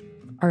hearings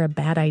are a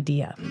bad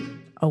idea,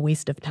 a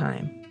waste of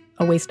time.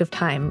 A waste of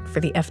time for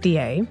the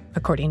FDA,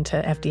 according to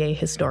FDA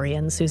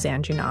historian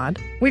Suzanne Junod.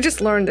 We just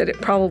learned that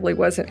it probably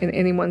wasn't in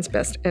anyone's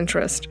best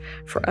interest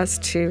for us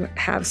to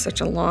have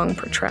such a long,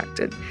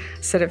 protracted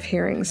set of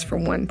hearings for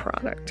one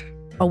product.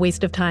 A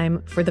waste of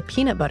time for the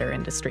peanut butter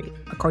industry,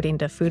 according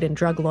to food and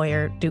drug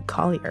lawyer Duke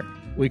Collier.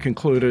 We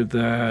concluded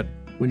that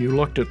when you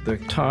looked at the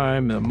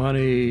time, the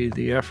money,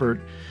 the effort,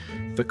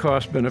 the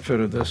cost-benefit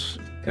of this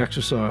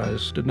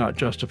exercise did not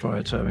justify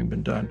its having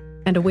been done.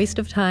 And a waste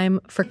of time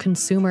for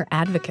consumer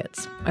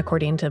advocates,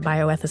 according to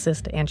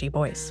bioethicist Angie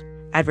Boyce.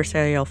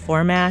 Adversarial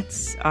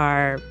formats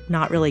are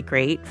not really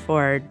great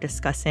for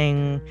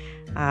discussing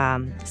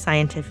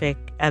scientific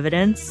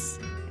evidence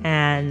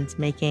and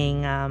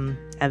making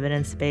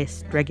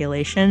evidence-based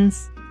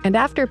regulations. And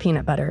after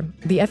peanut butter,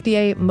 the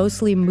FDA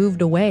mostly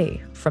moved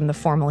away from the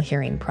formal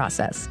hearing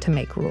process to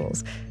make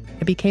rules.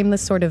 It became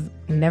this sort of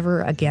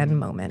never again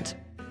moment.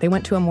 They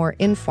went to a more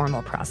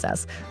informal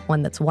process,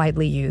 one that's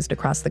widely used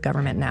across the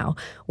government now,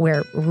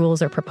 where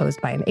rules are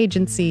proposed by an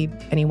agency,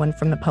 anyone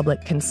from the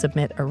public can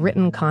submit a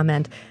written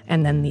comment,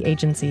 and then the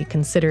agency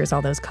considers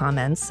all those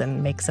comments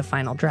and makes a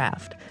final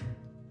draft.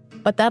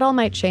 But that all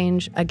might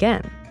change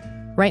again.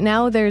 Right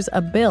now, there's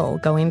a bill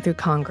going through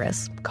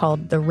Congress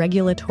called the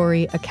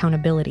Regulatory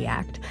Accountability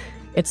Act.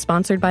 It's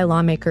sponsored by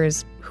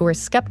lawmakers who are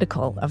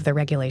skeptical of the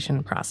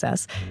regulation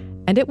process,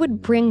 and it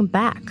would bring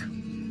back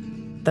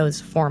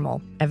those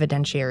formal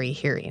evidentiary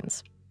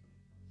hearings.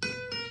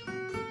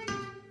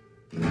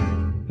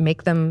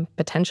 Make them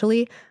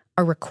potentially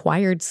a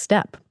required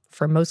step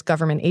for most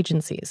government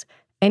agencies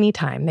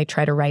anytime they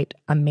try to write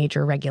a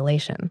major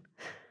regulation.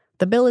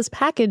 The bill is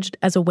packaged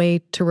as a way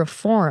to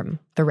reform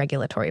the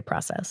regulatory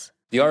process.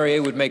 The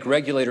RAA would make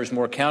regulators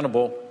more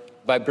accountable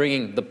by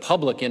bringing the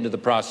public into the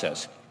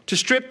process. To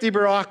strip the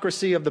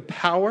bureaucracy of the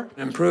power.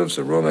 Improves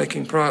the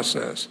rulemaking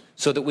process.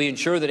 So that we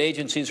ensure that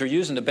agencies are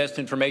using the best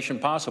information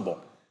possible.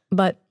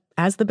 But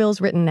as the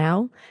bill's written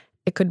now,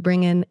 it could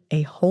bring in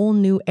a whole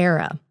new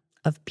era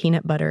of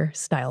peanut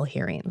butter-style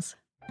hearings.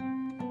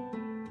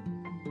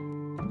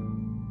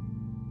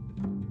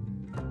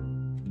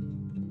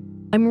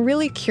 I'm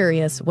really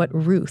curious what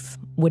Ruth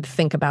would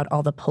think about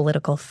all the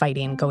political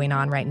fighting going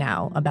on right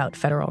now about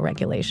federal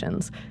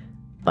regulations.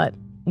 But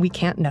we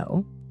can't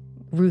know.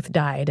 Ruth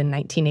died in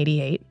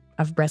 1988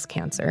 of breast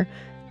cancer.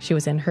 She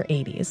was in her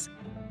 80s.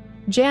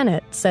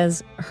 Janet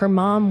says her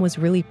mom was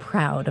really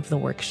proud of the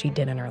work she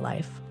did in her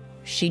life.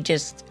 She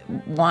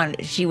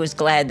was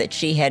glad that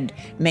she had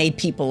made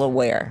people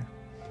aware.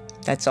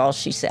 That's all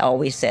she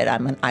always said.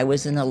 I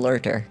was an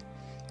alerter.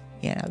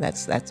 You know,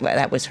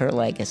 that was her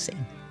legacy.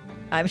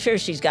 I'm sure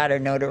she's got her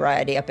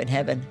notoriety up in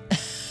heaven.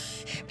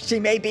 She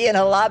may be in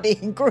a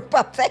lobbying group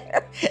up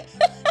there.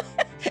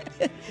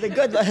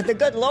 The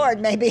good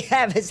Lord maybe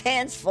have his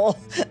hands full.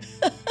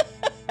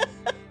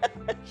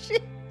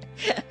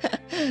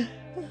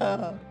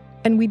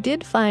 And we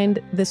did find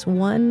this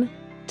one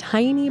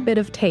tiny bit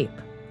of tape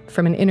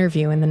from an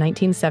interview in the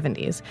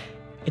 1970s.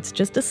 It's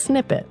just a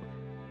snippet,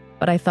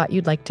 but I thought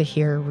you'd like to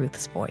hear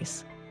Ruth's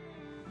voice.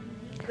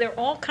 There are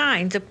all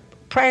kinds of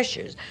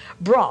pressures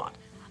brought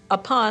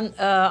upon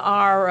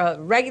our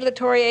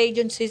regulatory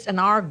agencies and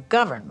our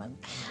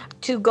government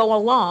to go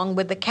along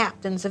with the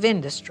captains of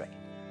industry.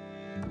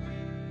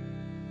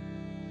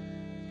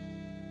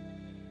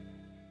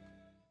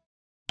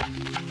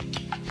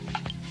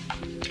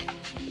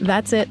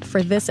 That's it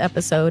for this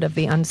episode of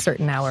The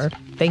Uncertain Hour.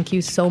 Thank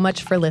you so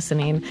much for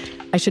listening.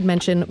 I should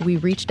mention we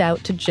reached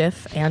out to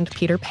Jif and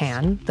Peter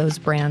Pan, those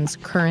brands'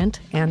 current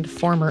and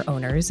former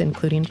owners,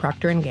 including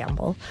Procter &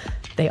 Gamble.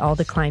 They all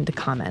declined to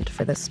comment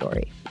for this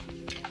story.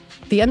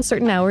 The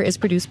Uncertain Hour is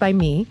produced by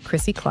me,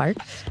 Chrissy Clark,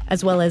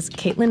 as well as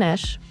Caitlin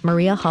Esch,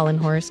 Maria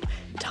Hollenhorst,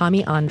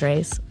 Tommy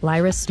Andres,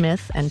 Lyra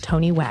Smith, and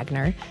Tony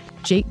Wagner.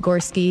 Jake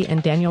Gorski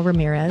and Daniel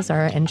Ramirez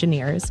are our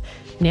engineers.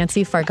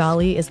 Nancy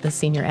Fargali is the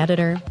senior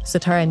editor.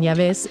 Sitara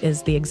Nieves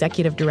is the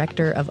executive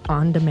director of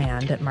On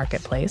Demand at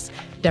Marketplace.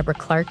 Deborah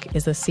Clark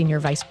is the senior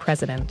vice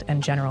president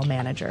and general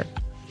manager.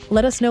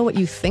 Let us know what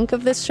you think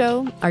of this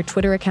show. Our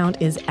Twitter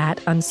account is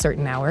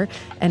 @UncertainHour.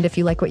 And if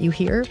you like what you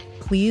hear,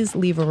 please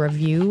leave a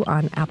review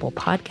on Apple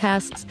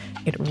Podcasts.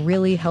 It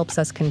really helps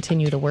us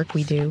continue the work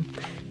we do.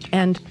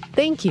 And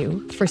thank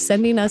you for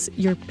sending us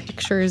your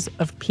pictures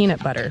of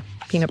peanut butter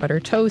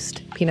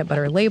toast, peanut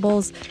butter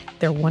labels.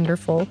 They're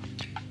wonderful.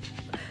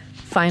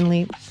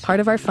 Finally, part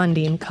of our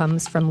funding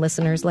comes from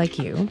listeners like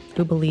you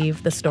who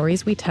believe the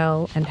stories we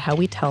tell and how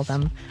we tell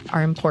them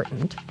are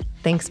important.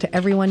 Thanks to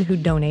everyone who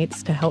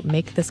donates to help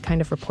make this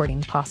kind of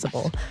reporting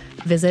possible.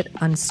 Visit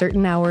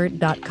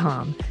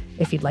uncertainhour.com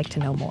if you'd like to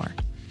know more.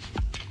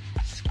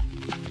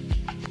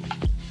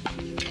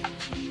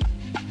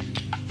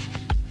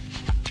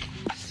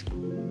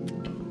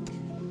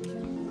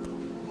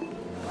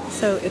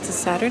 So it's a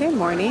Saturday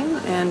morning,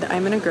 and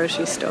I'm in a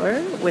grocery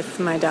store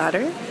with my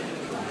daughter.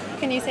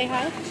 Can you say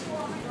hi?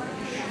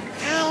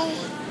 Hi.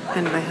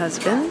 And my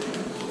husband.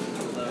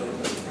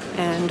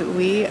 And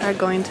we are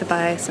going to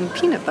buy some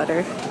peanut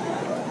butter.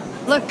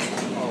 Look,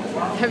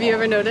 have you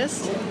ever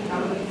noticed?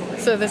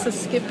 So this is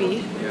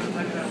Skippy,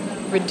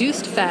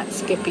 reduced fat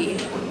Skippy,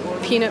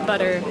 peanut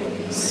butter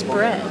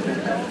spread.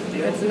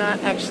 It's not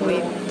actually,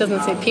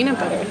 doesn't say peanut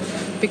butter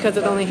because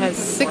it only has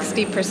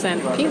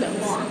 60%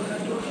 peanuts.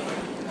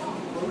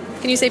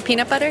 Can you say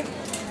peanut butter?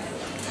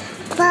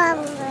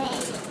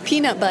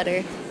 Peanut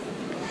butter.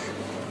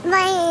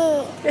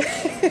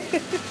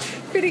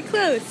 Pretty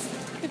close.